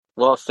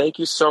Well, thank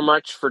you so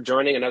much for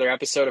joining another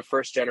episode of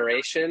First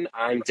Generation.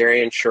 I'm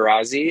Darian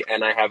Shirazi,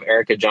 and I have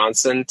Erica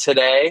Johnson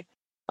today,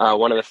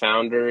 one of the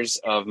founders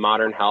of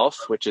Modern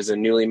Health, which is a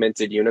newly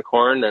minted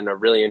unicorn and a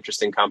really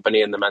interesting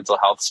company in the mental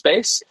health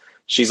space.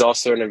 She's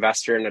also an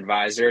investor and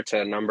advisor to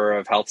a number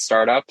of health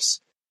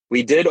startups.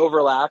 We did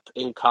overlap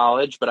in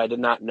college, but I did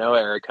not know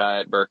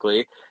Erica at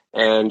Berkeley,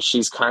 and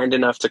she's kind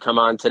enough to come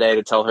on today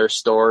to tell her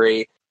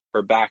story,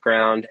 her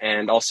background,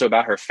 and also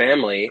about her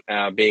family,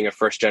 being a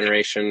first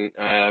generation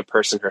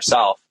person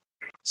herself.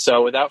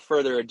 So, without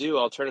further ado,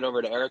 I'll turn it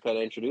over to Erica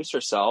to introduce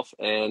herself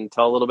and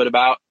tell a little bit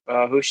about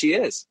who she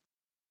is.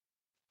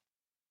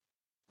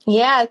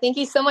 Yeah, thank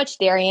you so much,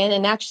 Darian.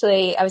 And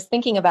actually, I was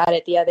thinking about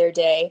it the other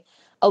day.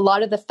 A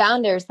lot of the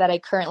founders that I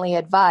currently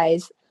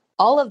advise,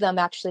 all of them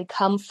actually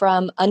come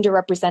from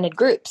underrepresented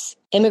groups,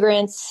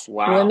 immigrants,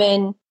 Wow.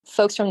 women,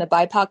 folks from the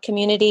BIPOC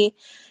community.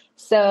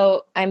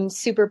 So I'm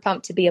super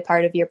pumped to be a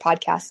part of your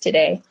podcast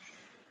today.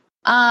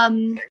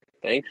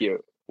 Thank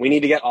you. We need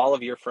to get all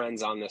of your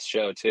friends on this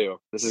show too.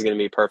 This is going to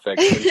be perfect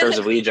in terms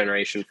of lead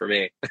generation for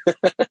me.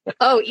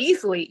 Oh,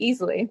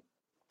 easily.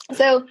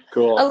 So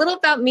Cool. a little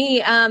about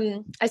me.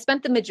 I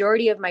spent the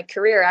majority of my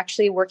career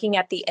actually working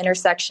at the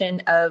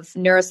intersection of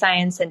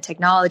neuroscience and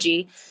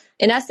technology.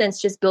 In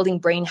essence, just building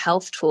brain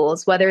health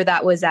tools, whether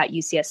that was at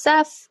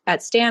UCSF,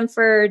 at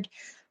Stanford,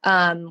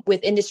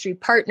 with industry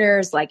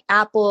partners like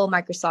Apple,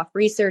 Microsoft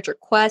Research, or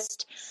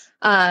Quest,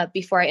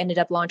 before I ended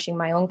up launching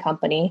my own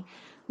company.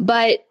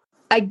 But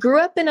I grew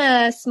up in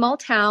a small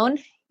town,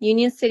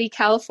 Union City,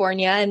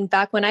 California. And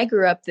back when I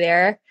grew up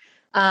there,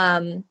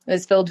 it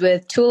was filled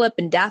with tulip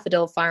and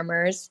daffodil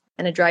farmers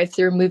and a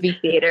drive-through movie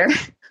theater.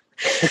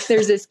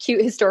 There's this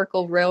cute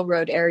historical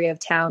railroad area of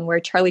town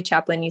where Charlie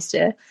Chaplin used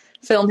to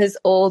film his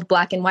old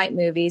black and white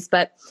movies.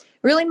 But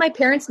really, my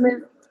parents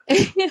moved.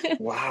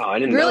 Wow, I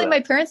didn't know Really, that. my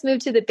parents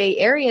moved to the Bay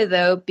Area,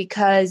 though,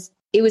 because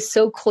it was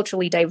so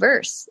culturally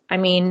diverse. I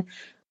mean,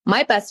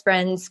 my best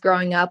friends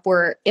growing up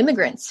were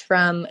immigrants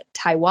from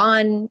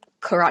Taiwan,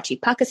 Karachi,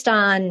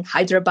 Pakistan,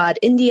 Hyderabad,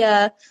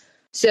 India.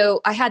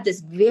 So I had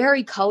this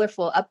very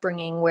colorful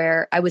upbringing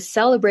where I was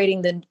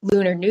celebrating the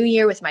Lunar New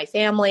Year with my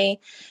family,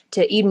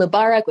 to Eid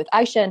Mubarak with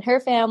Aisha and her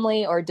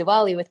family, or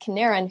Diwali with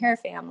Kinera and her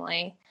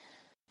family.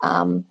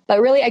 But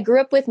really, I grew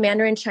up with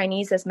Mandarin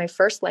Chinese as my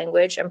first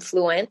language. I'm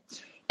fluent.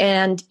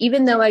 And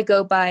even though I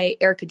go by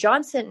Erica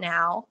Johnson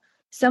now,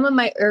 some of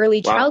my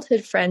early Wow.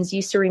 childhood friends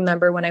used to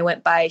remember when I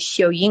went by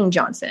Xiao Ying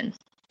Johnson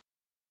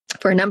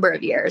for a number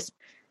of years.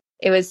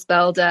 It was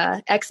spelled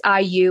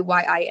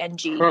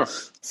Xiuying. Huh.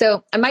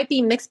 So I might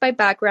be mixed by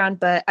background,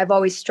 but I've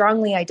always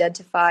strongly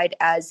identified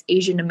as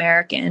Asian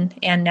American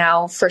and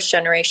now first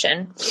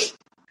generation.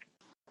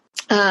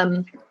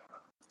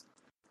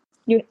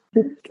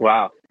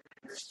 Wow.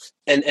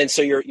 And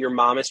so your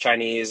mom is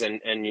Chinese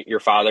and your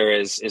father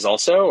is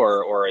also,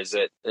 or is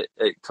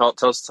tell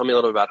me a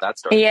little bit about that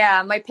story.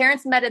 Yeah, my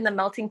parents met in the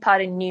melting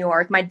pot in New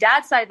York. My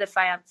dad's side of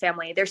the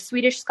family, they're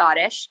Swedish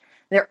Scottish.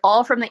 They're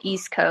all from the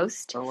East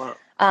Coast. Oh,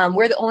 wow.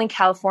 We're the only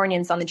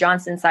Californians on the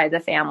Johnson side of the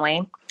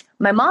family.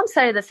 My mom's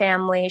side of the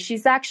family,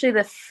 she's actually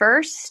the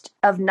first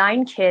of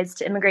 9 kids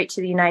to immigrate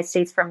to the United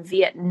States from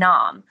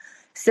Vietnam.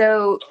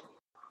 So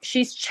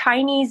she's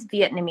Chinese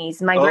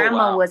Vietnamese. My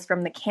grandma was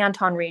from the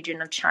Canton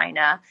region of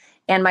China,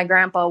 and my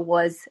grandpa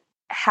was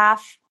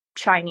half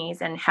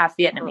Chinese and half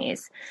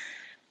Vietnamese.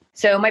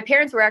 So my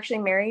parents were actually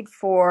married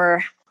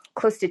for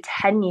close to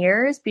 10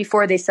 years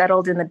before they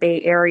settled in the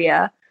Bay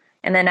Area.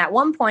 And then at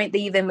one point, they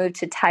even moved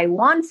to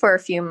Taiwan for a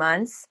few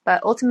months,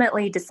 but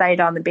ultimately decided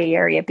on the Bay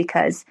Area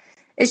because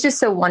it's just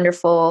so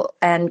wonderful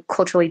and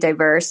culturally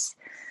diverse.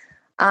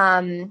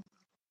 Let's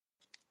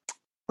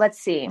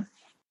see.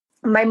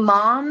 My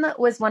mom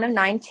was one of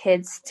 9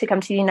 kids to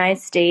come to the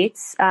United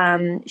States.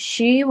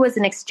 She was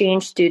an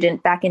exchange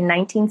student back in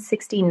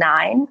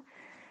 1969.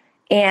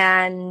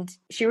 And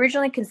she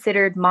originally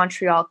considered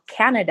Montreal,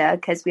 Canada,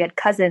 because we had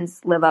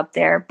cousins live up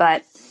there,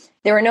 but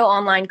there were no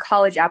online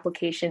college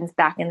applications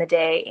back in the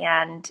day,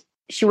 and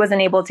she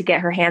wasn't able to get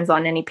her hands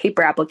on any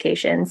paper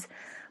applications.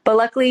 But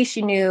luckily,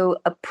 she knew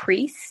a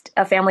priest,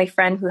 a family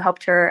friend who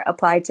helped her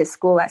apply to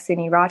school at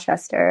SUNY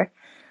Rochester.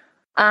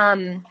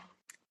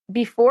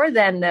 Before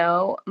then,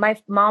 though,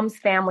 my mom's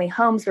family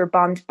homes were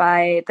bombed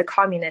by the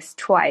communists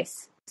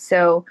twice.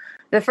 So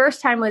the first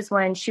time was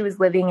when she was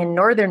living in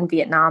northern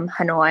Vietnam,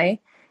 Hanoi,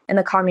 and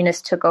the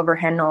communists took over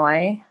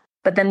Hanoi.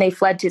 But then they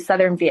fled to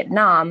southern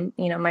Vietnam.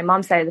 You know, my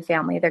mom's side of the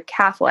family, they're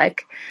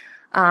Catholic.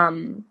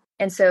 And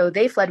so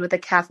they fled with the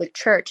Catholic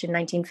Church in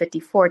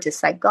 1954 to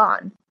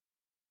Saigon.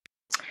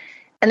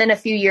 And then a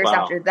few years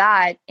after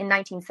that, in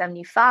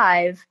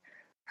 1975,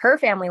 her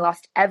family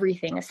lost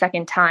everything a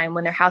second time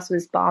when their house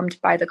was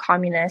bombed by the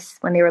communists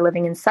when they were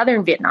living in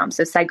southern Vietnam,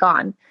 so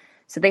Saigon.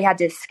 So they had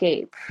to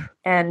escape.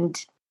 And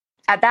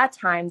at that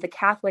time, the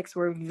Catholics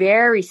were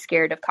very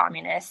scared of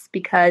communists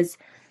because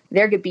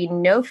there could be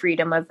no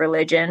freedom of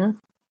religion.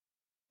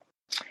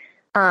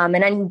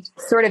 And I'm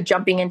sort of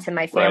jumping into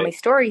my family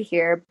story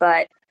here,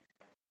 but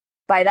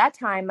by that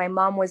time, my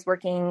mom was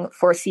working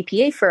for a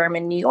CPA firm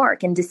in New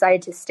York and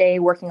decided to stay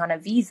working on a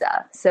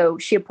visa. So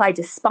she applied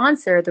to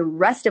sponsor the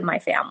rest of my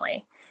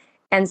family.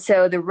 And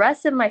so the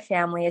rest of my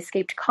family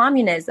escaped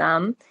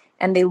communism,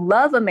 and they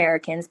love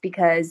Americans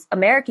because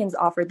Americans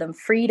offered them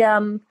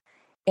freedom.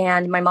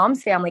 And my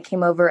mom's family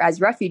came over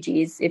as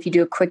refugees. If you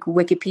do a quick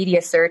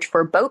Wikipedia search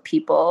for boat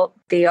people,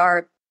 they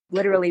are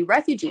literally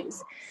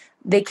refugees.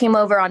 They came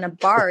over on a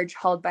barge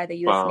hauled by the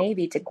U.S.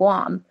 Navy to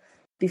Guam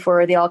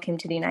before they all came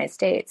to the United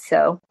States.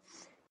 So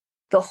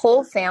the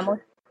whole family.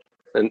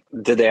 And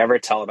did they ever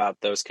tell about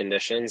those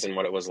conditions and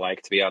what it was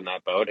like to be on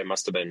that boat? It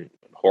must have been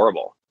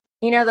horrible.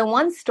 The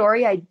one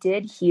story I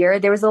did hear,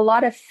 there was a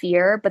lot of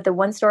fear, but the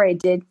one story I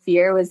did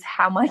fear was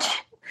how much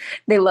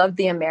they loved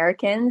the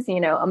Americans.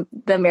 The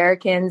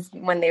Americans,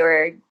 when they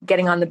were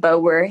getting on the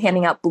boat, were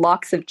handing out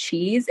blocks of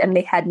cheese, and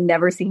they had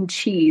never seen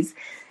cheese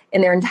in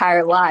their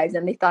entire lives,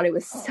 and they thought it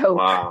was soap.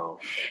 Wow.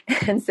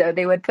 And so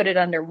they would put it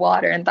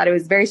underwater and thought it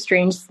was very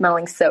strange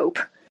smelling soap.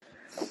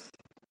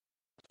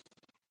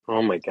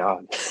 Oh my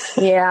God.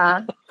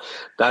 Yeah.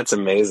 That's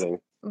amazing.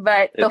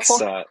 But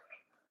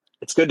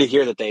it's good to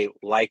hear that they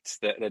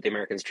liked that the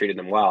Americans treated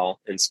them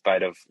well, in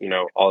spite of,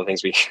 all the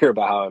things we hear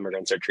about how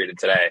immigrants are treated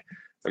today.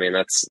 I mean,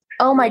 that's...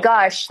 Oh my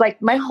gosh. Like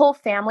my whole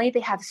family, they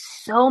have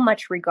so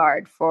much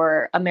regard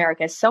for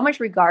America, so much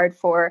regard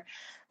for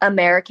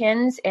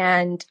Americans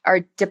and our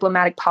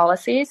diplomatic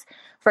policies.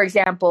 For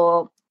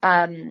example,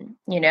 the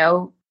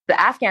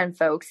Afghan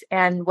folks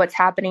and what's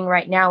happening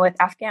right now with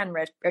Afghan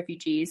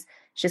refugees.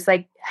 It's just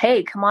like,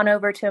 hey, come on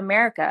over to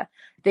America.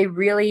 They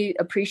really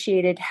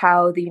appreciated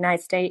how the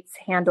United States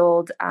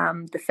handled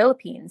the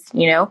Philippines.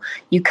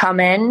 You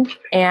come in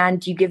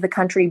and you give the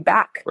country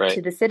back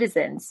to the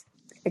citizens,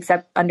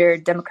 except under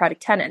democratic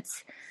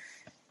tenets.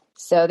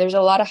 So there's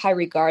a lot of high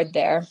regard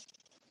there.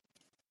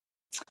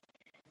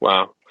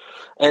 Wow.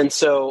 And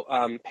so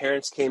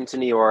parents came to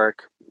New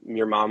York.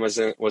 Your mom was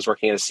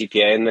working as a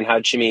CPA, and then how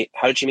did you meet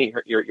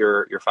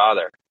your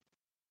father?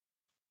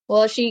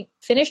 Well, she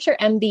finished her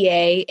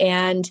MBA,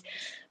 and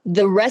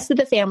the rest of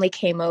the family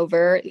came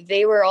over.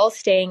 They were all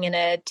staying in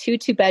a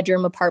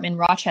 2-bedroom apartment in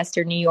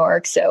Rochester, New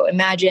York. So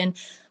imagine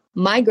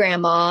my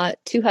grandma,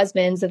 2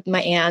 husbands of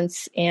my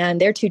aunts, and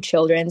their 2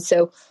 children.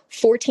 So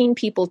 14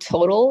 people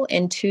total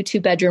in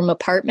 2-bedroom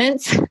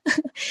apartments.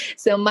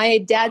 So my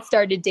dad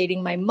started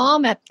dating my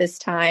mom at this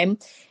time.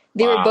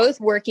 They were both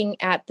working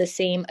at the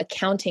same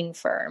accounting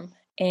firm.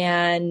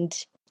 And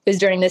it was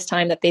during this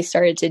time that they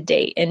started to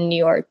date in New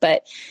York.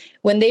 But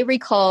when they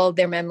recalled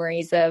their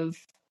memories of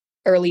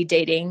early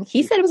dating,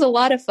 he said it was a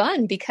lot of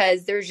fun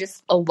because there's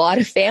just a lot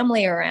of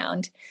family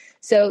around.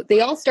 So they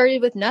all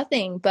started with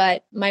nothing,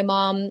 but my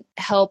mom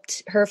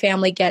helped her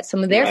family get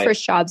some of their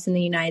first jobs in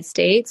the United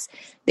States.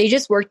 They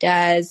just worked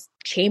as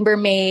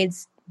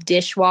chambermaids,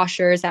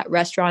 dishwashers at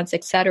restaurants,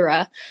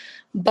 etc.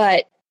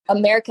 But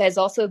America has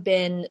also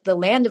been the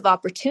land of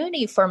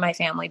opportunity for my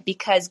family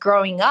because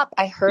growing up,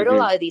 I heard a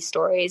lot of these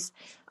stories.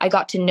 I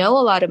got to know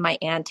a lot of my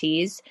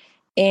aunties,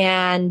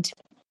 and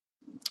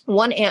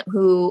one aunt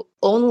who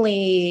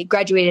only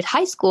graduated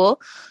high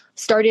school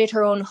started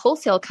her own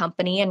wholesale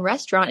company and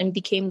restaurant and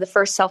became the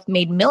first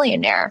self-made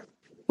millionaire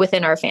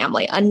within our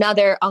family.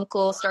 Another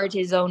uncle started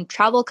his own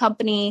travel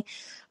company.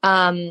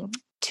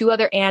 2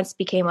 other aunts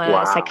became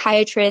a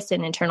psychiatrist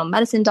and internal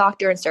medicine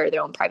doctor and started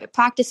their own private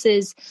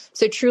practices.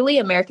 So truly,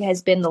 America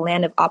has been the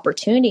land of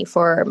opportunity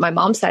for my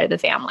mom's side of the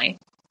family.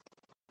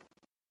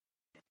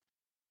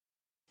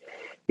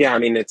 Yeah, I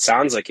mean, it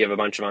sounds like you have a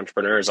bunch of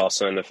entrepreneurs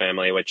also in the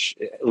family, which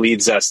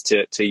leads us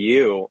to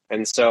you.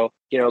 And so,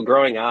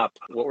 growing up,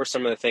 what were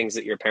some of the things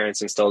that your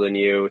parents instilled in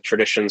you,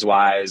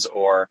 traditions-wise,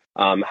 or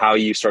how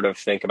you sort of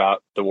think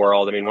about the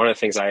world? I mean, one of the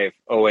things I've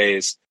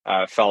always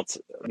felt,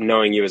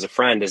 knowing you as a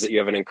friend, is that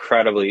you're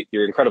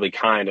incredibly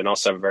kind and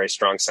also have a very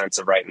strong sense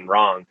of right and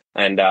wrong.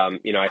 And,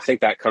 I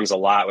think that comes a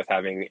lot with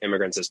having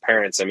immigrants as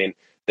parents. I mean,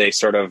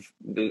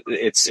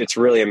 it's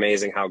really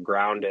amazing how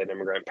grounded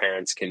immigrant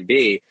parents can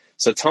be.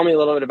 So tell me a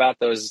little bit about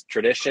those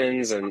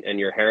traditions and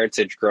your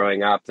heritage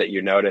growing up that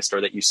you noticed or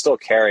that you still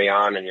carry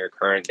on in your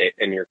current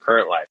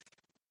life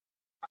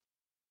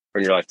or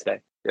in your life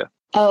today. Yeah.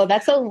 Oh,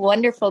 that's a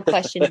wonderful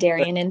question,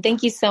 Darian. And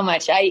thank you so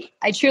much.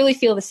 I truly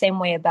feel the same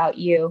way about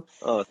you.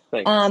 Oh,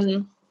 thanks.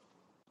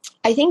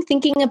 I think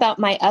thinking about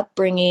my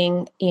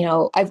upbringing,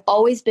 I've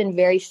always been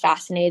very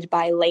fascinated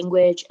by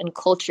language and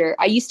culture.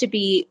 I used to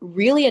be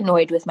really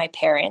annoyed with my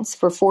parents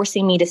for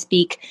forcing me to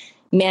speak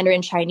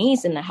Mandarin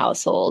Chinese in the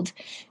household.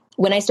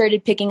 When I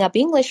started picking up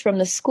English from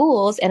the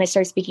schools and I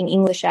started speaking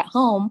English at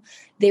home,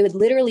 they would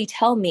literally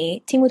tell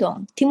me, 听不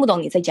懂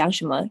你在讲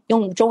什么，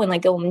用中文来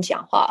跟我们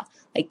讲话.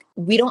 Like,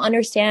 we don't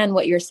understand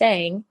what you're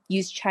saying.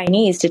 Use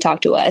Chinese to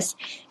talk to us.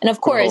 And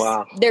of course,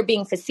 they're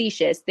being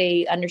facetious.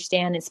 They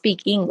understand and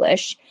speak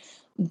English,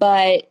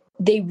 but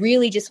they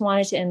really just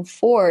wanted to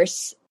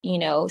enforce,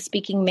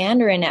 speaking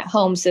Mandarin at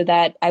home so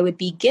that I would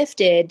be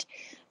gifted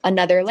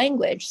another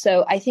language.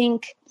 So I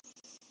think,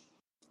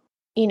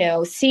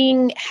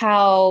 seeing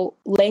how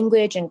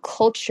language and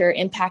culture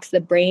impacts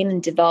the brain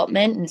and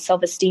development and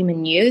self-esteem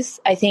in youth,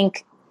 I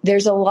think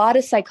there's a lot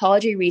of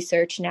psychology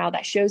research now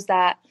that shows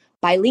that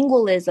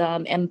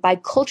bilingualism and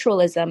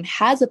biculturalism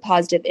has a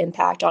positive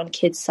impact on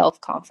kids'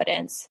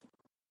 self-confidence.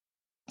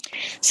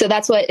 So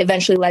that's what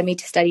eventually led me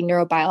to study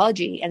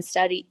neurobiology and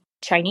study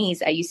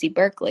Chinese at UC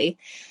Berkeley.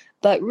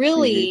 But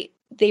really,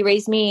 they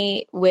raised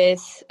me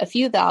with a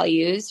few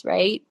values,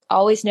 right?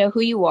 Always know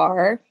who you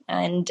are.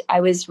 And I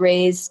was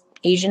raised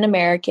Asian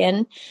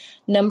American.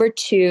 Number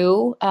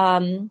 2,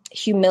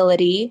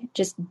 humility,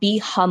 just be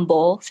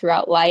humble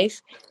throughout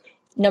life.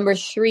 Number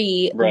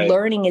 3,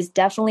 learning is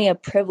definitely a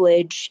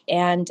privilege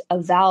and a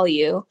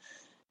value.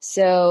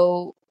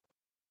 So,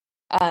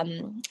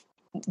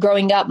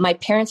 growing up, my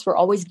parents were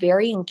always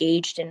very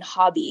engaged in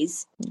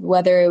hobbies,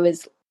 whether it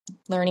was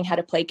learning how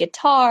to play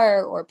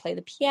guitar or play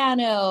the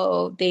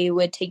piano. They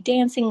would take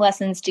dancing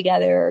lessons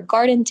together, or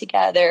garden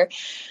together.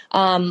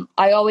 I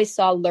always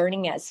saw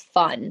learning as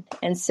fun.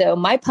 And so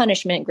my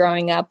punishment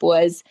growing up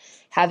was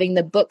having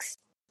the books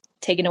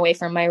taken away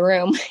from my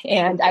room,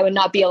 and I would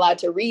not be allowed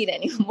to read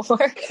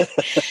anymore.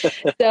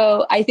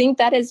 So I think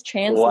that has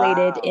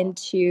translated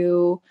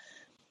into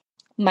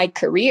my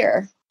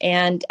career.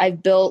 And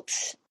I've built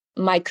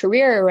my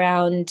career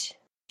around,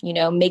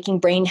 making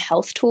brain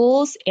health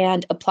tools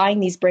and applying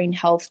these brain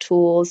health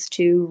tools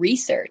to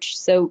research.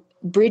 So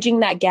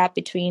bridging that gap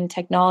between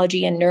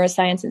technology and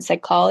neuroscience and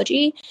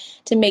psychology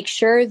to make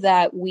sure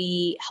that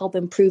we help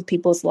improve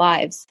people's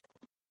lives.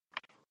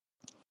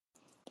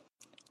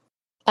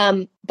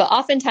 But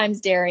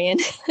oftentimes, Darian,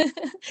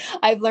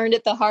 I've learned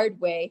it the hard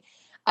way.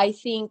 I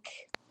think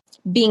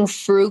being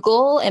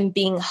frugal and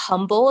being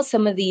humble,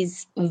 some of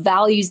these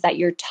values that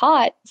you're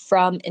taught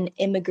from an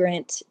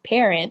immigrant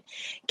parent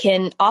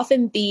can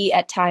often be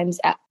at times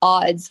at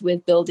odds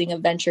with building a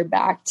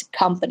venture-backed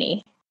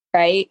company,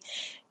 right?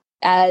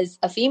 As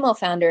a female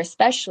founder,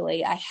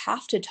 especially, I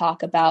have to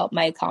talk about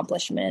my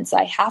accomplishments.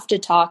 I have to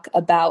talk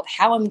about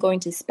how I'm going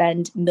to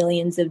spend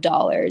millions of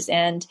dollars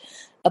and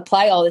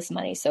apply all this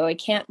money. So I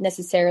can't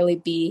necessarily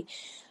be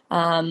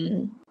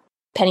penny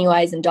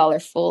wise and dollar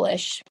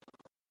foolish.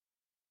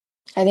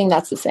 I think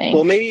that's the saying.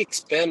 Well, maybe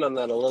expand on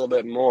that a little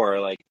bit more.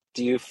 Like,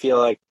 do you feel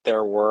like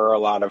there were a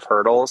lot of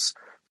hurdles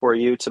for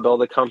you to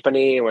build a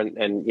company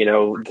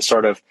and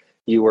sort of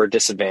you were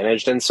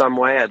disadvantaged in some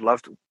way? I'd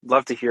love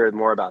to hear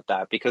more about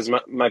that, because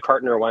my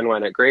partner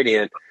Wen at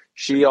Gradient,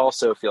 she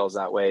also feels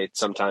that way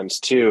sometimes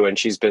too. And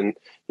she's been,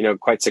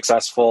 quite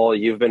successful.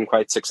 You've been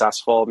quite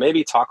successful.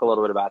 Maybe talk a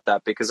little bit about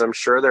that, because I'm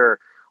sure there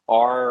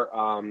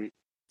are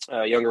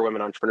younger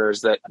women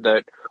entrepreneurs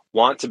that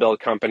want to build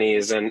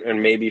companies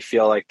and maybe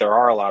feel like there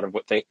are a lot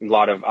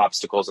of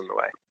obstacles in the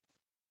way,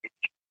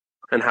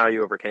 and how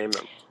you overcame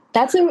them.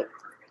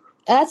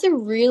 That's a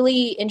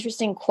really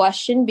interesting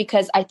question,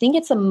 because I think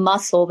it's a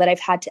muscle that I've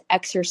had to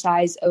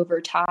exercise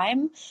over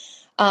time.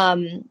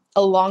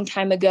 A long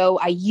time ago,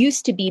 I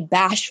used to be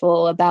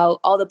bashful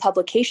about all the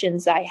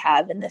publications I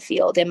have in the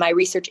field and my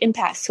research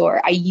impact score.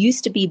 I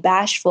used to be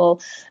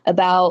bashful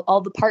about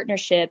all the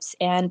partnerships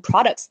and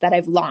products that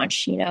I've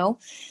launched.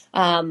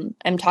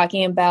 I'm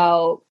talking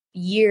about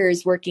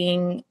years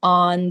working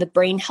on the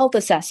brain health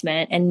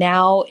assessment, and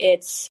now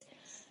it's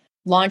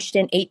launched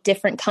in 8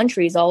 different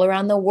countries all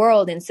around the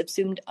world and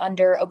subsumed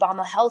under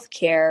Obama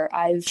Healthcare.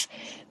 I've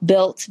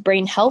built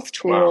brain health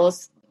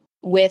tools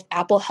with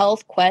Apple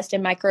Health, Quest,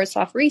 and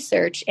Microsoft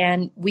Research,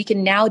 and we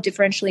can now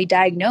differentially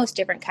diagnose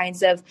different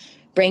kinds of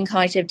brain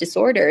cognitive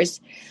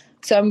disorders.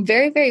 So I'm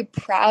very, very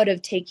proud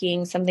of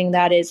taking something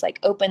that is like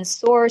open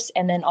source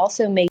and then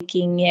also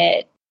making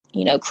it,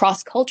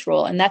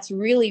 cross-cultural. And that's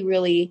really,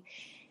 really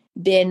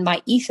been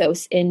my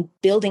ethos in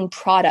building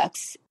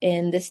products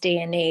in this day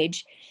and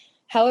age.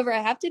 However, I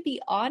have to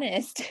be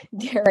honest,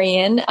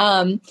 Darian.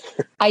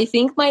 I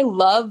think my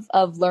love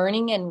of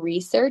learning and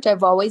research,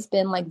 I've always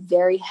been like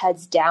very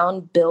heads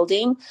down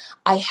building.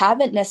 I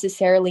haven't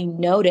necessarily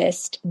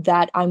noticed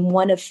that I'm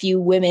one of few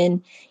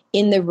women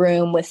in the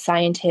room with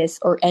scientists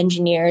or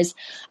engineers.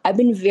 I've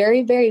been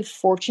very, very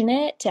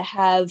fortunate to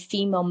have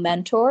female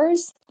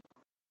mentors.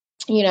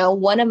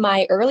 One of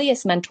my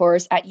earliest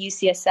mentors at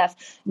UCSF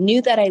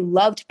knew that I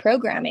loved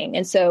programming.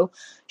 And so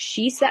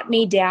she set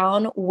me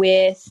down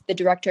with the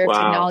director of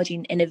technology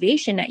and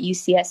innovation at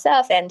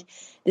UCSF. And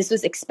this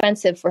was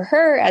expensive for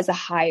her as a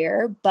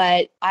hire,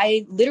 but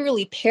I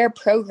literally pair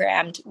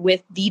programmed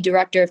with the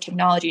director of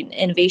technology and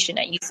innovation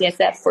at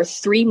UCSF for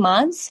 3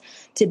 months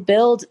to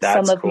build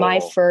some of my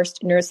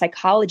first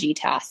neuropsychology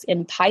tasks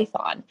in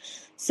Python.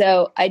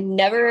 So I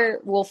never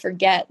will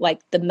forget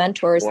the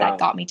mentors that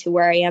got me to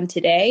where I am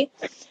today,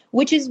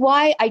 which is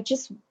why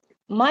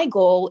my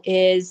goal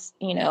is,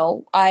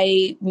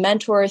 I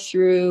mentor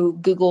through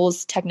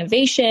Google's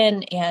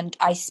Technovation, and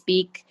I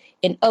speak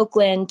in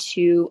Oakland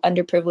to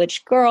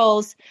underprivileged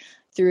girls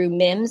through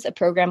MIMS, a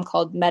program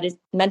called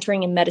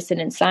Mentoring in Medicine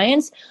and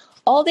Science.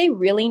 All they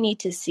really need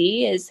to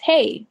see is,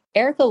 hey,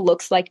 Erica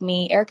looks like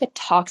me. Erica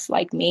talks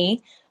like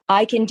me.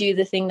 I can do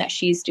the thing that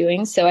she's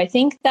doing. So I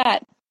think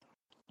that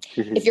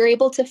if you're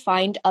able to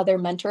find other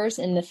mentors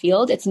in the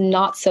field, it's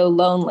not so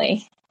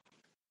lonely.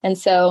 And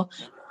so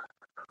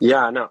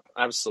Yeah, no,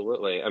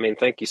 absolutely. I mean,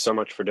 thank you so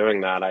much for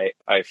doing that.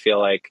 I feel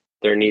like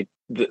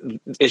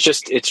it's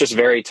just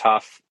very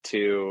tough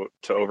to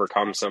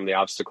overcome some of the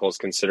obstacles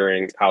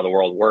considering how the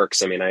world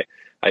works. I mean,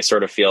 I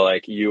sort of feel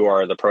like you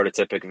are the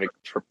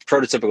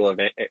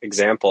prototypical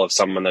example of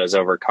someone that has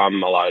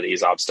overcome a lot of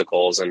these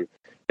obstacles, and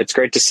it's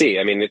great to see.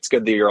 I mean, it's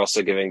good that you're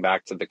also giving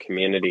back to the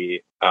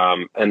community.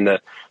 And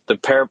the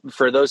pair,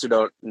 for those who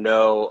don't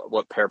know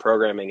what pair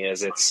programming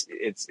is, it's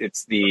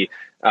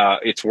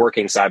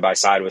working side by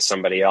side with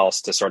somebody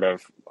else to sort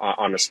of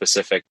on a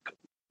specific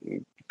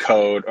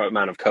code or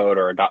amount of code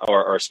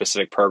or a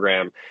specific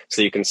program,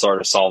 so you can sort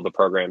of solve the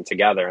program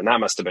together. And that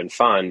must have been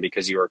fun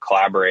because you were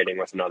collaborating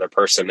with another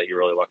person that you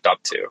really looked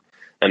up to,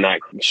 and that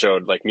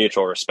showed like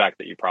mutual respect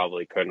that you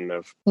probably couldn't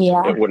have.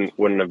 Yeah. It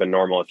wouldn't have been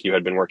normal if you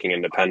had been working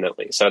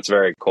independently. So it's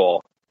very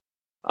cool.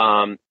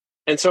 And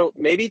so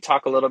maybe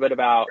talk a little bit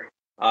about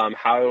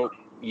how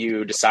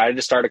you decided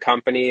to start a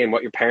company and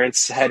what your parents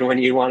said when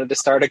you wanted to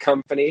start a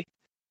company,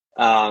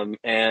 and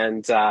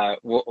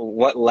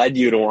what led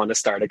you to want to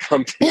start a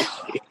company.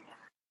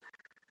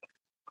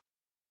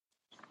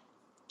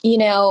 You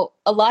know,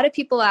 a lot of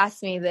people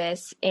ask me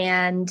this,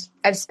 and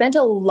I've spent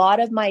a lot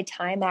of my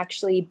time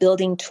actually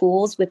building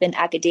tools within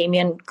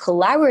academia and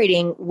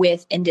collaborating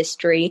with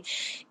industry.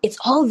 It's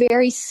all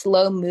very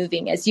slow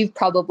moving, as you've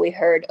probably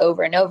heard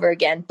over and over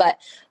again, but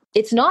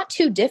it's not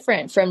too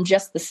different from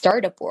just the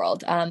startup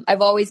world.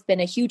 I've always been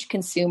a huge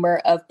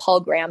consumer of Paul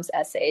Graham's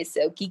essays,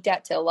 so geeked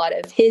out to a lot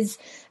of his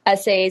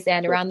essays.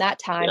 And around that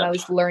time, I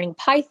was learning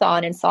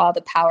Python and saw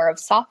the power of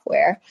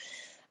software.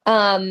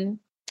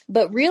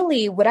 But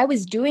really, what I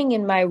was doing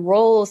in my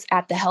roles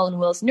at the Helen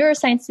Wills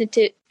Neuroscience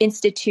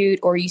Institute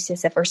or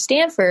UCSF or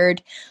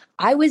Stanford,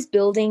 I was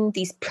building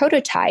these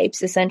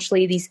prototypes,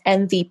 essentially these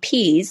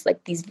MVPs,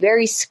 like these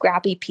very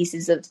scrappy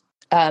pieces of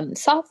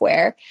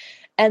software.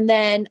 And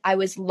then I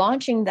was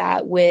launching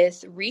that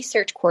with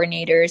research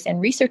coordinators and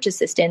research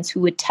assistants who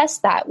would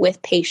test that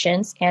with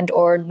patients and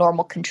or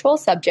normal control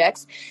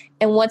subjects.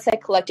 And once I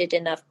collected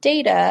enough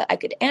data, I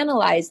could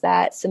analyze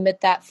that,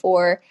 submit that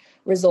for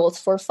results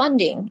for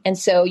funding. And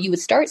so you would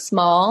start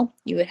small,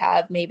 you would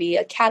have maybe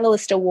a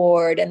Catalyst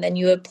Award, and then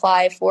you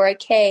apply for a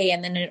K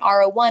and then an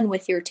R01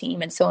 with your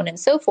team and so on and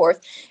so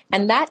forth.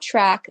 And that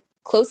track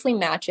closely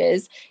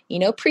matches,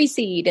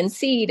 pre-seed and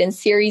seed and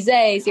Series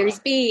A, Series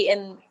B,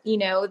 and,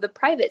 the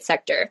private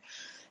sector.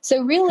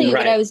 So really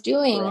what I was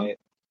doing,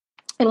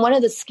 and one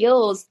of the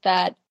skills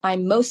that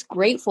I'm most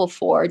grateful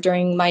for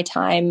during my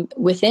time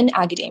within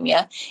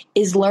academia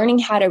is learning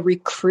how to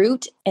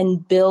recruit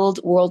and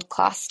build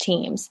world-class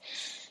teams.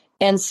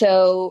 And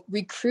so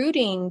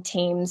recruiting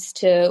teams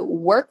to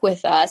work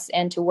with us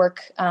and to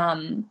work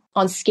on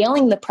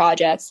scaling the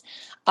projects,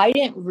 I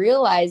didn't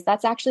realize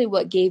that's actually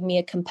what gave me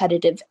a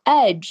competitive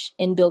edge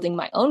in building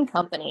my own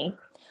company.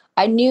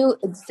 I knew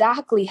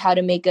exactly how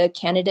to make a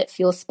candidate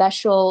feel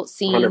special,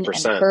 seen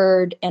 100%. and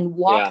heard, and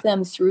walk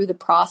them through the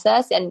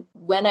process. And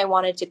when I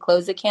wanted to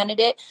close a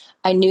candidate,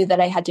 I knew that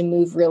I had to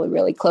move really,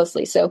 really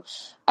closely. So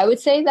I would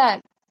say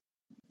that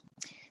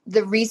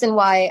the reason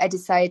why I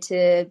decided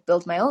to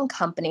build my own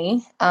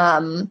company,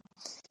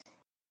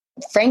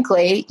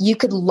 frankly, you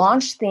could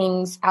launch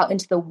things out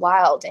into the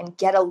wild and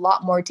get a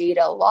lot more data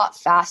a lot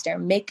faster,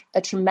 make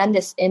a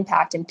tremendous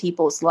impact in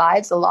people's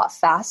lives a lot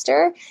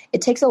faster.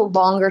 It takes a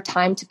longer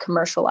time to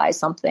commercialize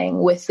something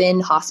within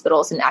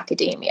hospitals and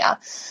academia.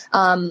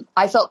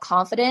 I felt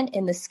confident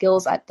in the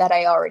skills that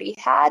I already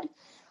had.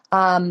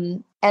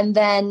 And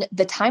then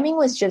the timing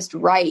was just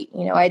right.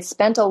 I'd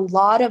spent a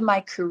lot of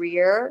my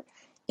career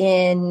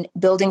in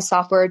building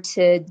software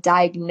to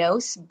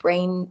diagnose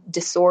brain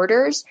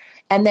disorders.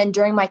 And then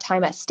during my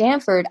time at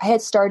Stanford, I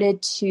had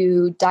started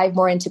to dive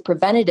more into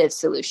preventative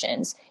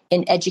solutions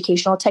in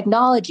educational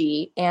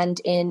technology and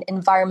in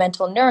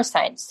environmental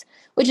neuroscience,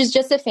 which is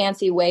just a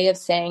fancy way of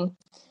saying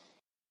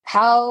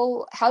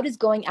how does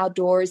going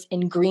outdoors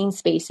in green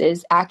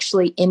spaces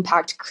actually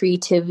impact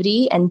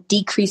creativity and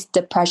decrease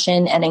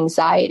depression and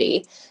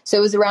anxiety. So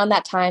it was around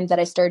that time that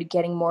I started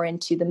getting more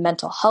into the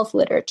mental health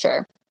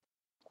literature.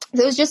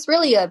 So it was just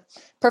really a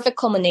perfect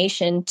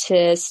culmination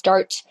to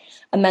start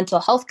a mental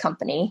health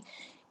company.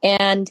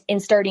 And in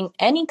starting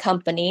any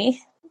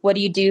company, what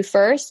do you do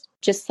first?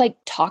 Just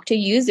talk to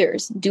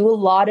users, do a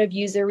lot of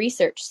user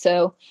research.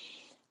 So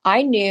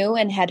I knew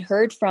and had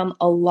heard from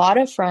a lot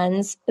of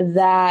friends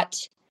that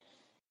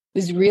it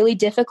was really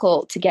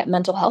difficult to get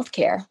mental health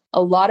care.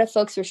 A lot of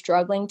folks were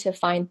struggling to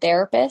find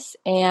therapists.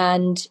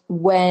 And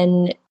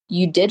when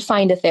you did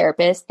find a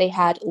therapist, they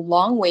had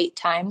long wait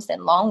times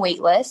and long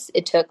wait lists.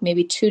 It took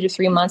maybe 2 to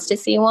 3 months to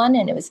see one,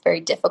 and it was very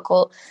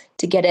difficult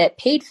to get it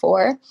paid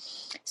for.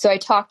 So I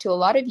talked to a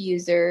lot of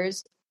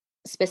users,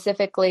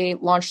 specifically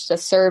launched a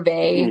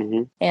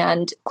survey,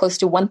 and close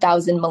to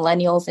 1,000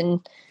 millennials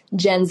and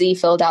Gen Z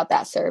filled out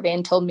that survey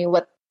and told me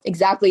what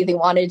exactly they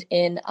wanted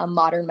in a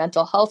modern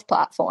mental health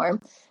platform.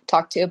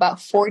 Talked to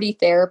about 40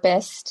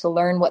 therapists to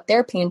learn what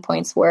their pain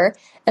points were.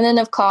 And then,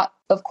 of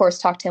course,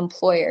 talked to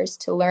employers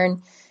to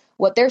learn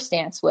what their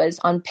stance was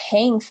on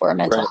paying for a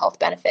mental health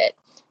benefit.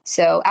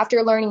 So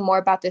after learning more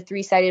about the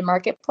three-sided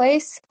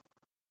marketplace,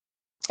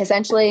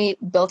 essentially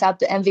built out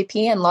the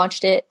MVP and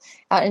launched it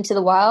out into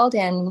the wild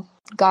and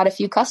got a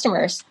few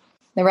customers.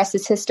 The rest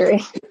is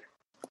history.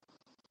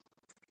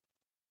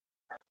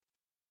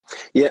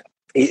 Yeah,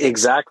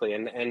 exactly.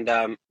 And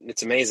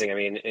it's amazing. I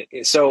mean,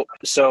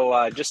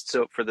 just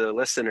for the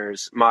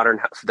listeners,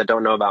 that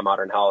don't know about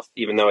Modern Health,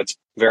 even though it's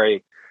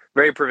very,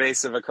 very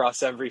pervasive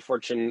across every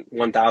Fortune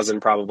 1000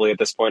 probably at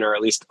this point, or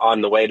at least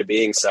on the way to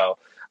being so.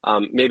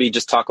 Maybe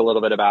just talk a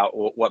little bit about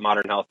what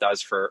Modern Health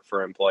does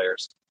for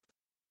employers.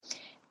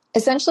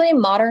 Essentially,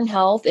 Modern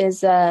Health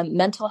is a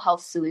mental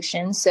health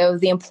solution. So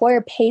the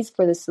employer pays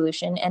for the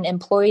solution, and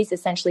employees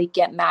essentially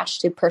get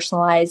matched to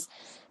personalized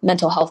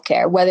mental health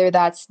care, whether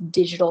that's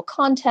digital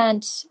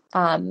content,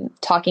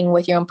 talking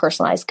with your own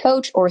personalized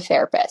coach or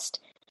therapist.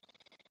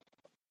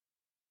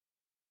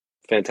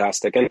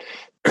 Fantastic. And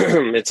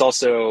it's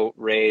also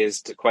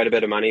raised quite a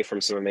bit of money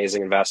from some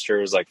amazing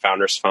investors like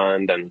Founders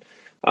Fund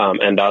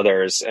and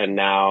others, and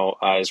now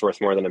is worth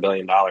more than $1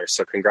 billion.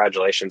 So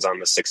congratulations on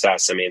the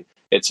success. I mean,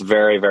 it's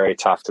very, very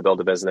tough to build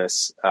a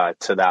business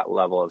to that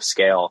level of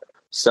scale.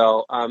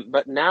 So,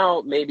 but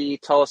now maybe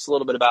tell us a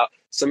little bit about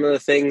some of the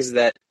things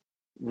that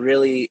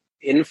really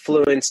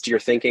influenced your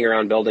thinking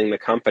around building the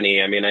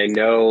company. I mean, I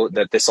know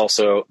that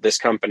this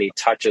company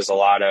touches a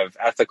lot of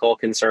ethical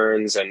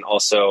concerns, and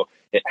also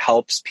it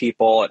helps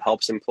people, it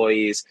helps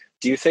employees.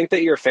 Do you think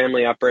that your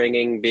family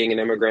upbringing, being an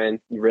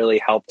immigrant, really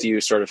helped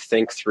you sort of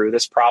think through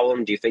this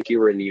problem? Do you think you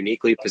were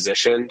uniquely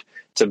positioned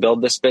to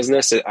build this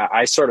business?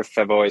 I sort of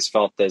have always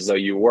felt as though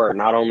you were,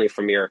 not only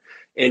from your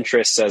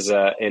interests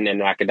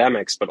in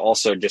academics, but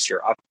also just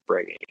your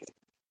upbringing.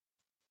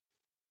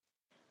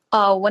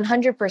 Oh,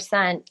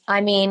 100%.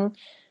 I mean,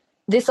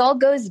 this all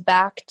goes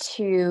back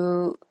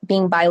to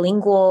being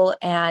bilingual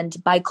and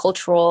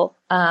bicultural.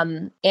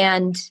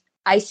 And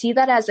I see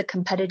that as a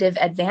competitive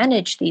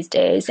advantage these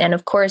days. And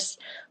of course,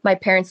 my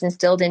parents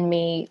instilled in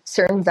me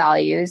certain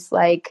values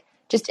like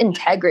just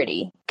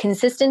integrity,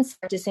 consistency,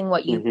 practicing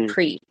what you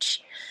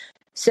preach.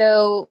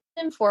 So,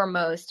 first and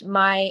foremost,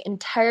 my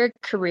entire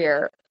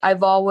career,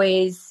 I've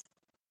always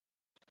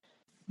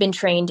been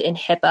trained in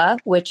HIPAA,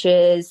 which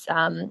is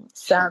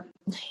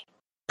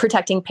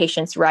protecting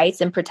patients' rights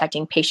and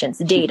protecting patients'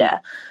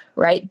 data,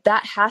 right?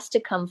 That has to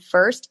come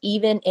first,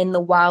 even in the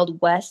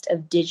wild west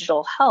of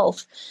digital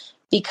health,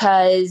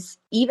 because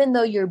even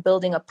though you're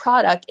building a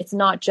product, it's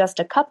not just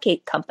a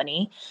cupcake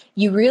company.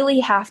 You really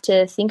have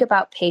to think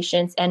about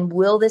patients and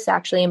will this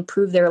actually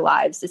improve their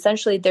lives?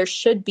 Essentially, there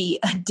should be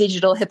a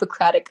digital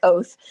Hippocratic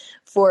oath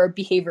for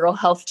behavioral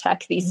health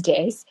tech these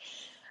days.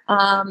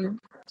 Right?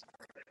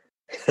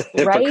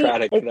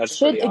 It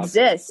should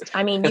exist.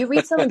 I mean, you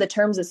read some of the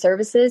terms of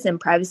services and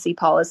privacy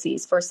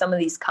policies for some of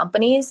these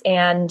companies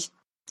and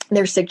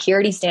their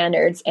security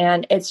standards,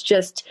 and it's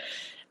just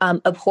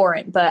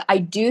abhorrent. But I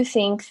do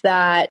think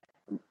that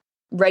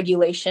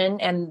regulation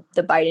and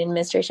the Biden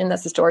administration,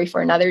 that's a story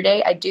for another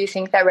day. I do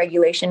think that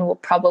regulation will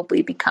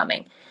probably be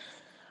coming.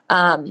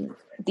 The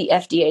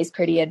FDA is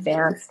pretty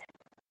advanced.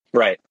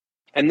 Right.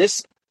 And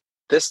this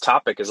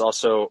topic is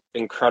also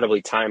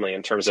incredibly timely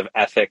in terms of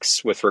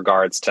ethics with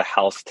regards to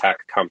health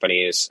tech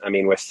companies. I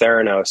mean, with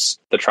Theranos,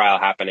 the trial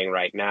happening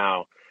right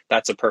now,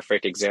 that's a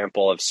perfect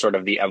example of sort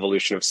of the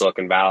evolution of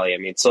Silicon Valley. I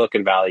mean,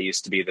 Silicon Valley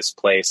used to be this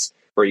place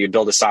where you'd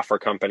build a software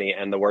company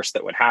and the worst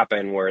that would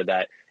happen were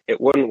that it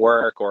wouldn't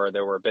work, or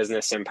there were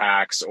business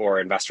impacts,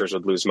 or investors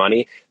would lose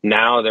money.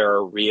 Now there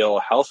are real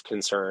health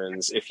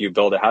concerns if you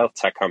build a health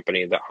tech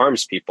company that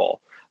harms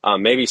people.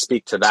 Maybe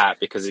speak to that,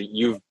 because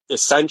you've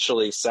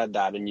essentially said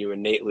that and you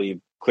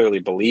innately clearly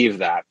believe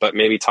that, but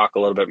maybe talk a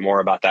little bit more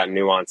about that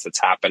nuance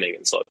that's happening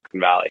in Silicon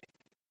Valley.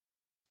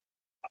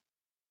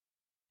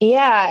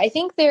 Yeah, I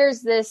think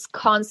there's this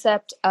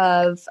concept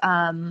of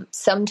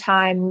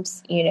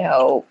sometimes,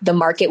 the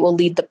market will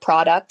lead the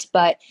product,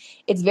 but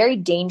it's very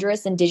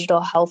dangerous in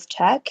digital health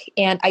tech.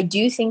 And I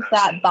do think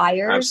that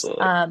buyers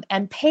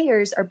and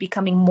payers are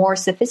becoming more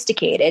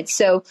sophisticated.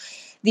 So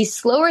these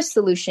slower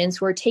solutions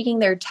who are taking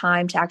their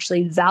time to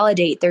actually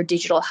validate their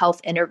digital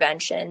health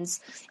interventions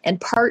and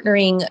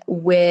partnering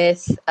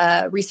with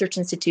research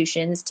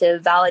institutions to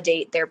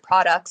validate their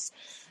products,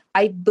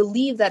 I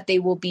believe that they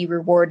will be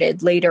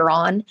rewarded later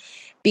on,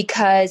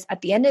 because at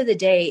the end of the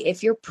day,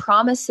 if you're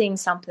promising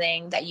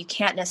something that you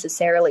can't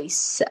necessarily,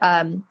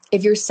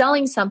 if you're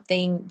selling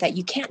something that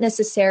you can't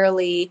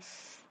necessarily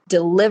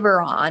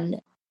deliver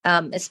on,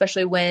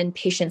 especially when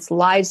patients'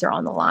 lives are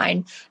on the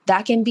line,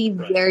 that can be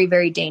very,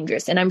 very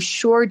dangerous. And I'm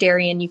sure,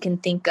 Darian, you can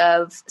think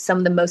of some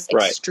of the most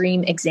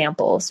extreme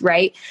examples,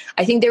 right?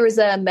 I think there was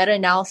a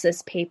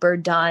meta-analysis paper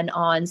done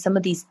on some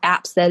of these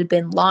apps that have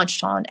been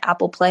launched on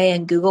Apple Play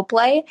and Google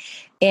Play.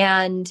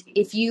 And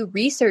if you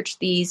research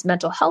these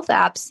mental health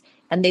apps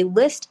and they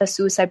list a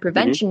suicide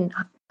prevention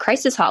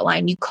crisis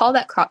hotline, you call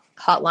that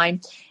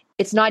hotline,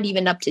 it's not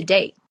even up to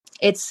date.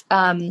 It's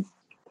a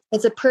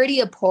pretty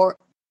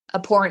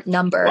abhorrent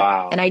number.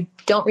 Wow. And I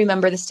don't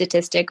remember the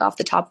statistic off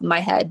the top of my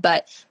head,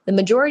 but the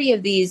majority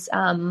of these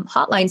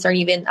hotlines aren't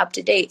even up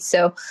to date.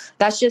 So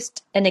that's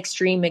just an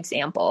extreme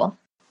example.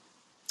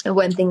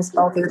 when things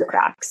fall through the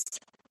cracks.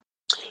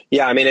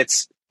 Yeah, I mean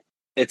it's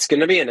going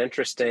to be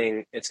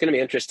interesting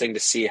to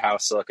see how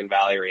Silicon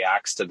Valley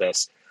reacts to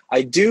this.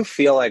 I do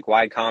feel like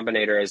Y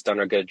Combinator has done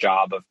a good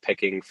job of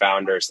picking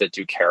founders that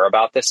do care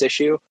about this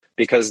issue,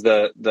 because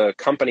the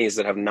companies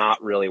that have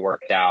not really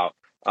worked out,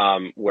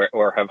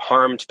 or have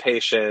harmed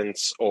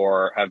patients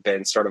or have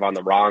been sort of on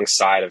the wrong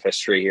side of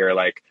history here,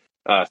 like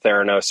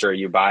Theranos or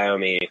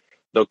Ubiomi,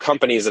 the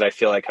companies that I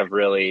feel like have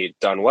really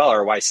done well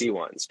are YC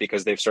ones,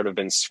 because they've sort of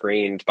been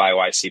screened by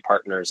YC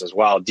partners as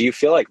well. Do you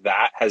feel like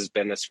that has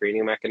been a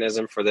screening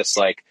mechanism for this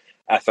like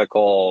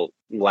ethical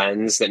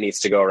lens that needs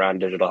to go around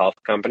digital health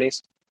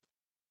companies?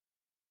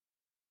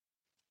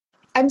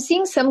 I'm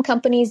seeing some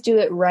companies do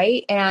it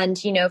right. And,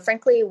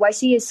 frankly,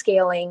 YC is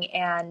scaling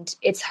and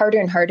it's harder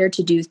and harder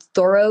to do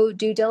thorough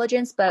due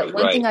diligence. But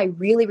one thing I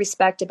really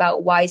respect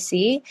about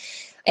YC,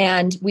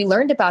 and we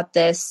learned about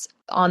this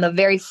on the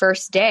very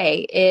first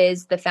day,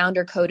 is the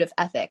founder code of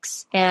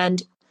ethics.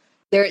 And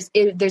there's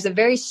a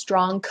very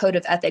strong code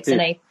of ethics.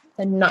 And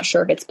I'm not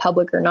sure if it's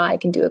public or not. I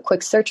can do a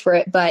quick search for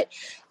it. But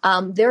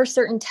there are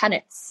certain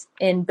tenets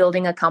in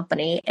building a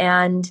company.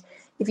 And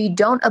if you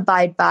don't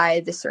abide by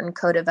the certain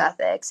code of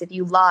ethics, if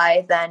you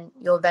lie, then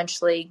you'll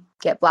eventually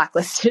get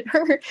blacklisted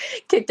or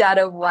kicked out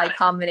of Y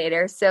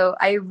Combinator. So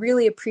I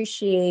really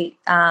appreciate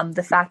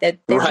the fact that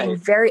they've been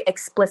very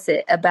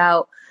explicit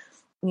about,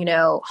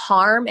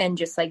 harm and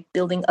just like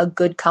building a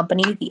good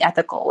company the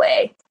ethical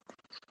way.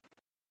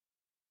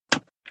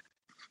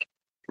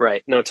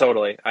 Right. No,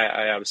 totally.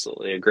 I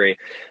absolutely agree.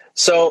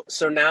 So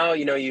now,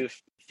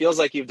 feels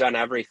like you've done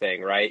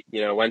everything, right?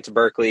 Went to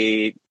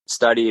Berkeley,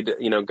 studied,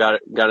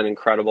 got an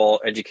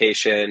incredible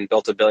education,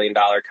 built $1 billion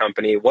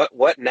company.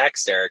 What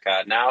next,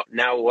 Erica? Now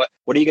what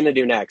are you going to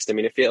do next? I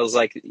mean, it feels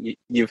like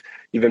you've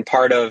been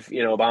part of,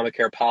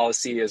 Obamacare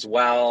policy as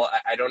well.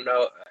 I don't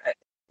know.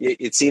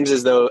 It seems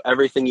as though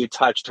everything you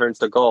touch turns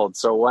to gold.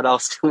 So what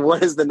else?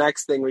 What is the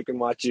next thing we can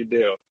watch you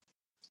do?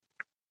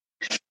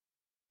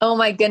 Oh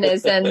my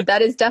goodness. And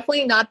that is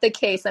definitely not the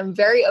case. I'm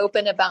very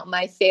open about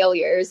my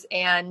failures.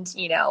 And,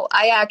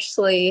 I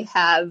actually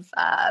have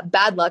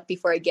bad luck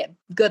before I get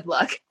good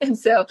luck. And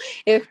so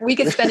if we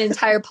could spend an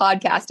entire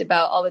podcast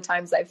about all the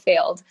times I've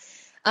failed.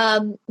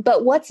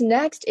 But what's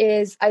next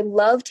is I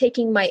love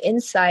taking my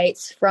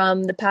insights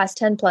from the past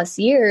 10 plus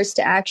years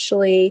to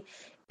actually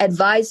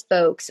advise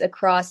folks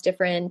across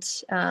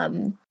different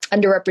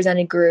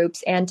underrepresented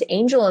groups and to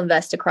angel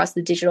invest across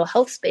the digital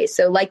health space.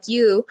 So like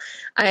you,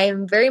 I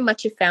am very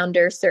much a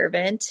founder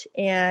servant,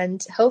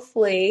 and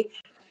hopefully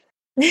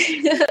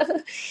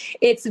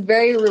it's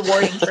very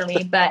rewarding for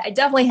me, but I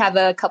definitely have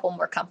a couple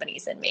more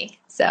companies in me.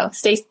 So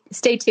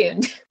stay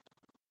tuned.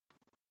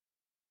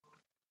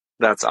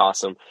 That's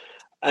awesome.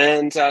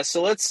 And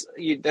so as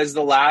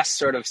the last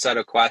sort of set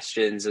of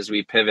questions, as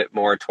we pivot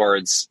more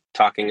towards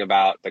talking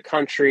about the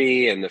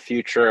country and the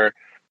future,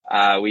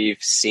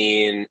 we've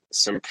seen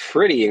some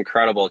pretty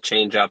incredible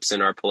change-ups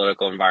in our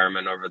political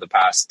environment over the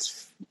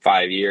past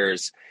 5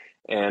 years.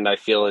 And I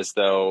feel as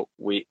though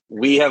we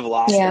have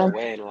lost our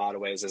way in a lot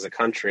of ways as a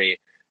country,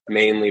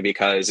 mainly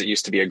because it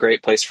used to be a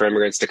great place for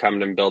immigrants to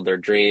come and build their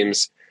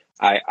dreams.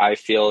 I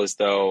feel as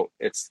though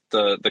it's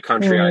the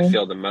country I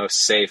feel the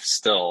most safe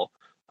still.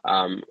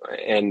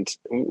 And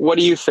what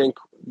do you think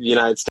the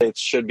United States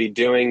should be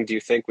doing? Do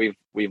you think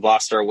we've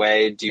lost our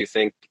way? Do you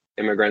think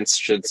immigrants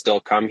should still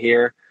come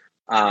here?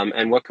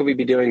 And what could we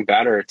be doing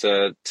better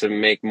to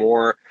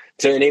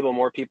enable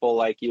more people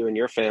like you and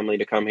your family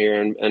to come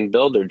here and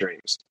build their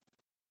dreams?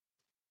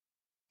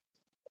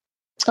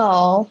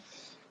 Oh,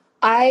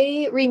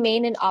 I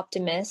remain an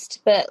optimist,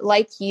 but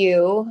like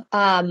you,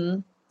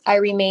 I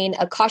remain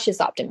a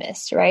cautious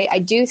optimist, right? I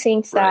do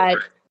think that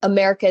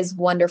America is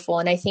wonderful,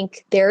 and I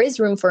think there is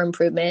room for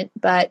improvement,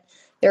 but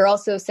there are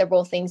also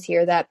several things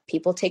here that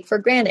people take for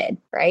granted,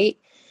 right?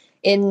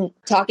 In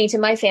talking to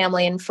my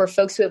family and for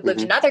folks who have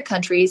lived in other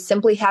countries,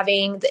 simply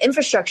having the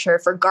infrastructure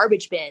for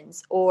garbage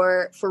bins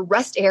or for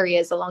rest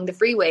areas along the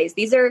freeways,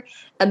 these are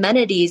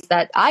amenities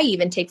that I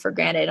even take for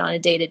granted on a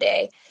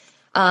day-to-day.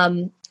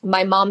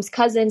 My mom's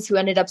cousins who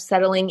ended up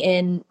settling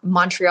in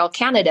Montreal,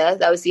 Canada,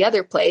 that was the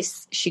other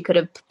place she could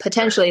have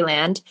potentially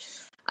landed.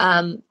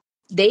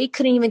 They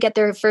couldn't even get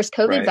their first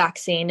COVID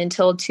vaccine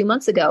until 2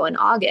 months ago in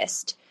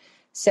August.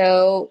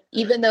 So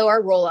even though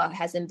our rollout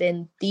hasn't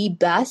been the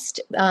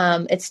best,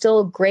 it's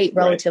still great,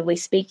 relatively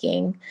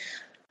speaking.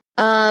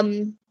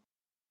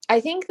 I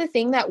think the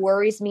thing that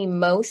worries me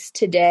most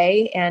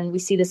today, and we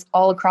see this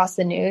all across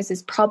the news,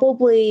 is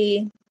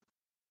probably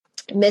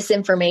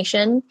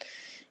misinformation.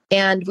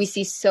 And we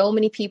see so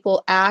many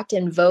people act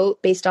and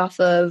vote based off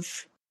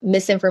of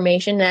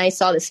misinformation. And I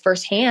saw this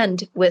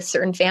firsthand with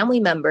certain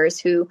family members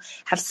who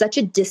have such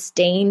a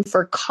disdain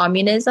for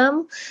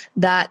communism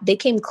that they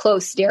came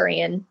close,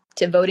 Darian,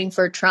 to voting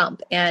for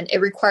Trump. And it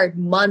required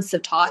months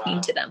of talking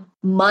to them,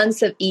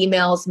 months of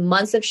emails,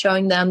 months of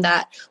showing them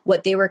that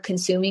what they were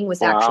consuming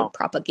was actual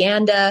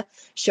propaganda,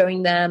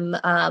 showing them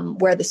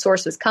where the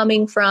source was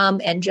coming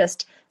from, and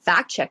just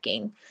fact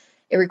checking.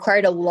 It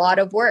required a lot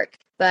of work.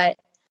 But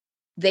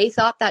they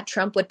thought that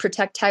Trump would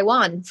protect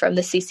Taiwan from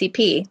the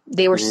CCP.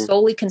 They were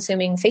solely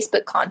consuming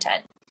Facebook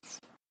content.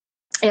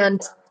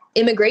 And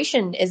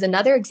immigration is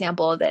another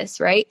example of this,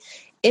 right?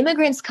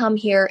 Immigrants come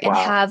here and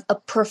have a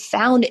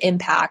profound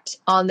impact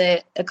on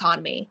the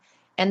economy,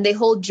 and they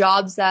hold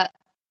jobs that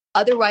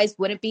otherwise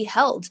wouldn't be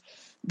held.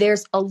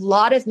 There's a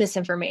lot of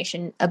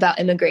misinformation about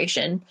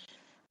immigration.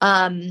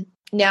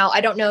 Now,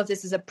 I don't know if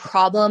this is a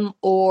problem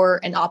or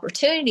an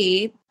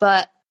opportunity,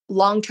 but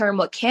long-term,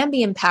 what can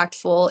be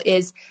impactful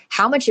is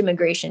how much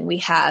immigration we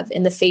have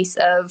in the face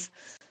of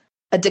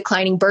a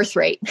declining birth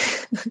rate.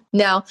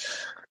 Now,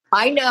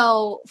 I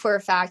know for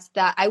a fact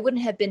that I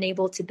wouldn't have been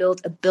able to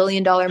build $1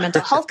 billion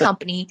mental health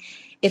company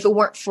if it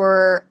weren't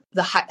for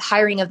the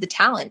hiring of the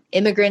talent,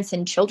 immigrants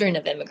and children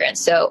of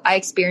immigrants. So I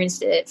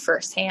experienced it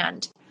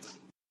firsthand.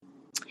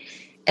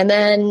 And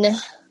then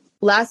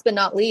last but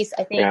not least,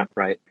 I think... Yeah,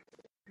 right.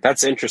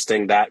 That's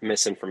interesting. That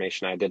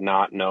misinformation I did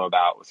not know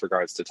about with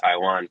regards to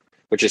Taiwan,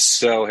 which is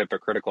so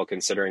hypocritical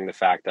considering the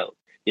fact that,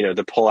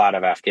 the pullout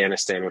of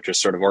Afghanistan, which was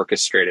sort of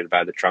orchestrated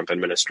by the Trump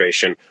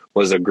administration,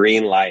 was a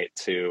green light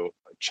to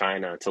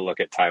China to look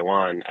at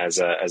Taiwan as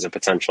a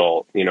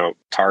potential,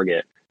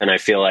 target. And I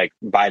feel like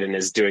Biden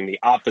is doing the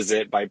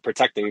opposite by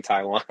protecting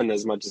Taiwan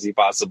as much as he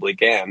possibly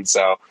can.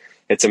 So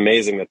it's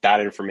amazing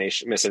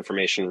that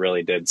misinformation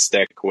really did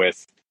stick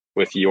with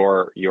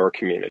your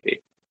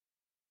community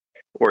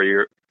or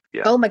your.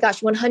 Yeah. Oh my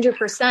gosh,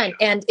 100%.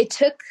 And it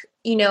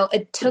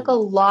took a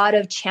lot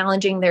of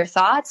challenging their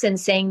thoughts and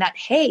saying that,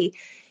 hey,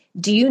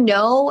 do you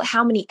know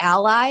how many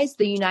allies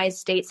the United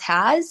States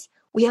has?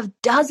 We have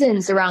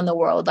dozens around the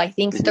world, I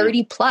think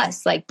 30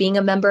 plus, like being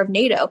a member of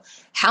NATO.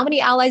 How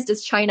many allies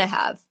does China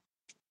have?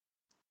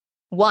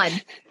 One.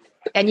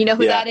 And you know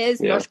who that is?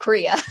 North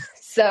Korea.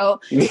 So,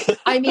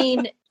 I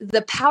mean,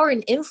 the power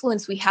and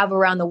influence we have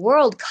around the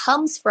world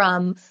comes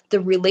from the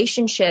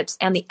relationships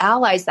and the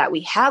allies that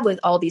we have with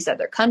all these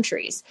other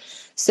countries.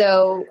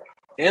 So,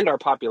 and our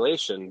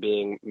population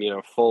being,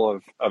 full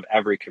of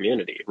every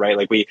community, right?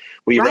 Like we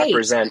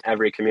represent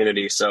every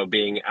community. So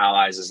being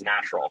allies is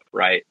natural,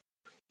 right?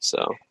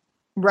 So.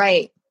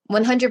 Right.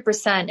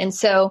 100%. And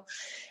so,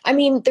 I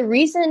mean, the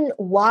reason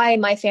why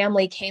my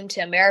family came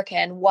to America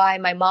and why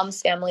my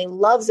mom's family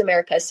loves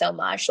America so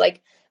much,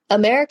 like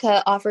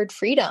America offered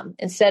freedom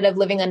instead of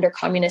living under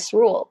communist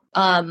rule.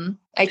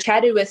 I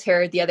chatted with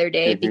her the other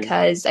day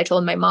because I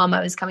told my mom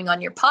I was coming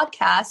on your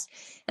podcast.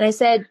 And I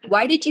said,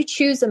 why did you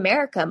choose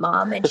America,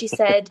 Mom? And she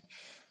said,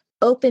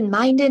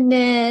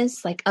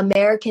 open-mindedness, like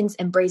Americans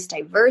embrace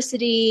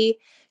diversity.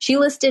 She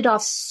listed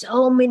off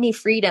so many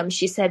freedoms.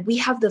 She said, we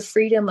have the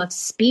freedom of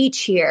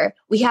speech here.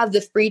 We have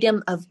the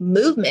freedom of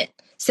movement,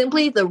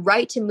 simply the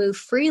right to move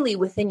freely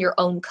within your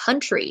own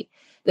country,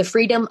 the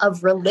freedom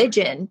of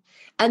religion.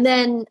 And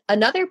then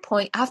another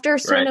point, after a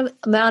certain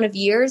amount of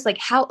years, like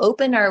how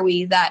open are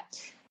we that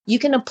you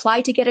can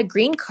apply to get a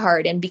green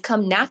card and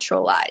become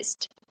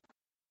naturalized?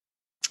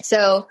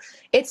 So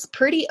it's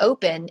pretty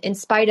open in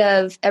spite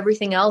of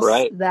everything else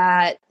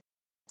that,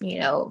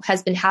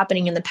 has been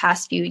happening in the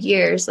past few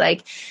years.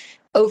 Like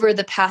over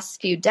the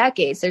past few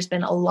decades, there's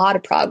been a lot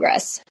of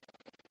progress.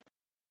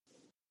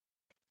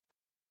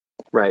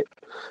 Right.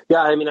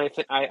 Yeah. I mean,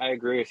 I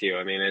agree with you.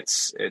 I mean,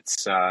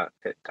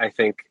 I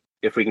think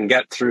if we can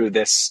get through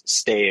this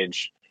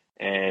stage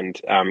and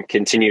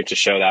continue to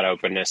show that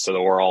openness to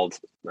the world,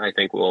 I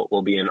think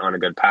we'll be on a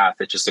good path.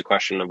 It's just a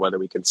question of whether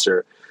we can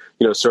sort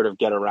of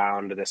get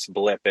around this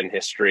blip in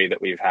history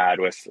that we've had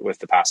with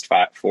the past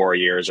 4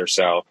 years or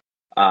so.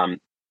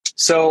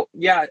 So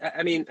yeah,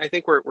 I mean, I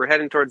think we're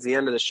heading towards the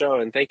end of the show,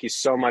 and thank you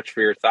so much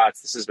for your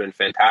thoughts. This has been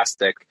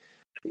fantastic.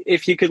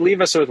 If you could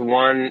leave us with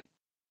one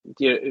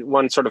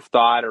sort of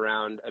thought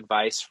around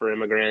advice for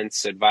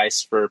immigrants,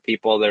 advice for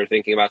people that are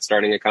thinking about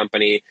starting a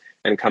company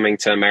and coming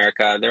to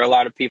America. There are a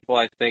lot of people,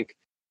 I think,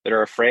 that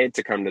are afraid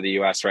to come to the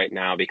U.S. right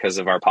now because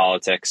of our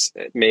politics.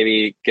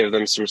 Maybe give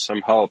them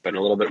some hope and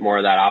a little bit more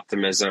of that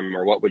optimism,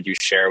 or what would you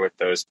share with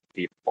those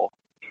people?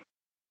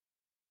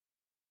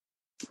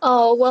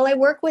 Oh, well, I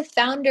work with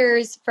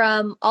founders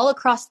from all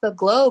across the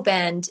globe,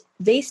 and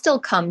they still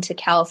come to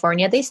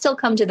California. They still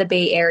come to the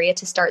Bay Area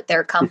to start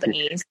their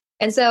companies.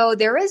 And so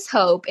there is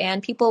hope,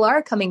 and people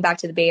are coming back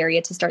to the Bay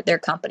Area to start their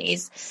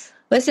companies.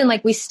 Listen,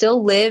 like we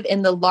still live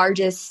in the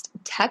largest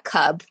tech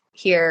hub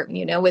here,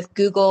 with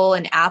Google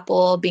and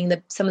Apple being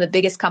some of the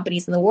biggest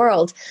companies in the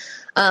world.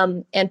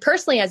 And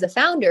personally, as a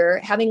founder,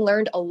 having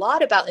learned a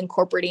lot about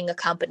incorporating a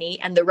company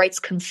and the rights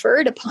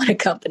conferred upon a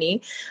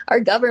company,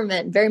 our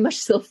government very much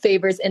still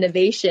favors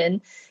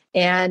innovation.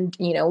 And,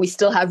 we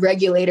still have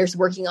regulators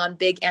working on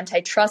big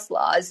antitrust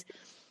laws.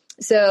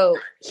 So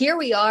here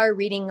we are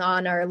reading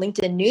on our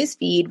LinkedIn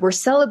newsfeed, we're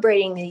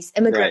celebrating these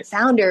immigrant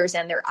founders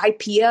and their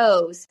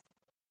IPOs.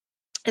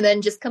 And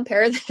then just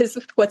compare this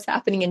with what's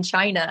happening in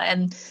China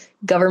and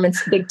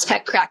government's big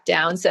tech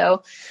crackdown.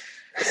 So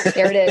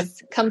there it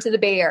is. Come to the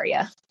Bay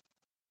Area.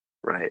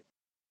 Right.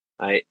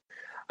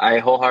 I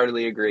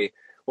wholeheartedly agree.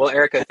 Well,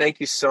 Erica, thank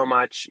you so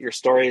much. Your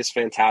story is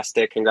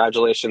fantastic.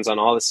 Congratulations on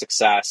all the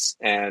success.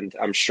 And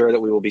I'm sure that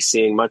we will be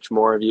seeing much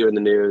more of you in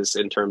the news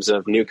in terms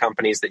of new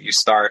companies that you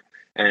start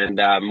and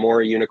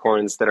more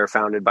unicorns that are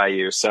founded by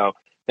you. So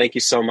thank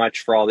you so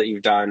much for all that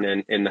you've done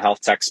in the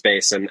health tech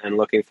space, and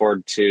looking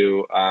forward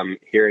to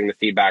hearing the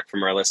feedback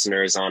from our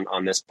listeners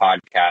on this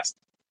podcast.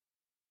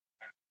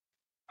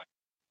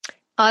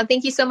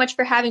 Thank you so much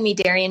for having me,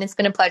 Darian. It's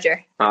been a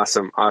pleasure.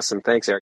 Awesome. Thanks, Eric.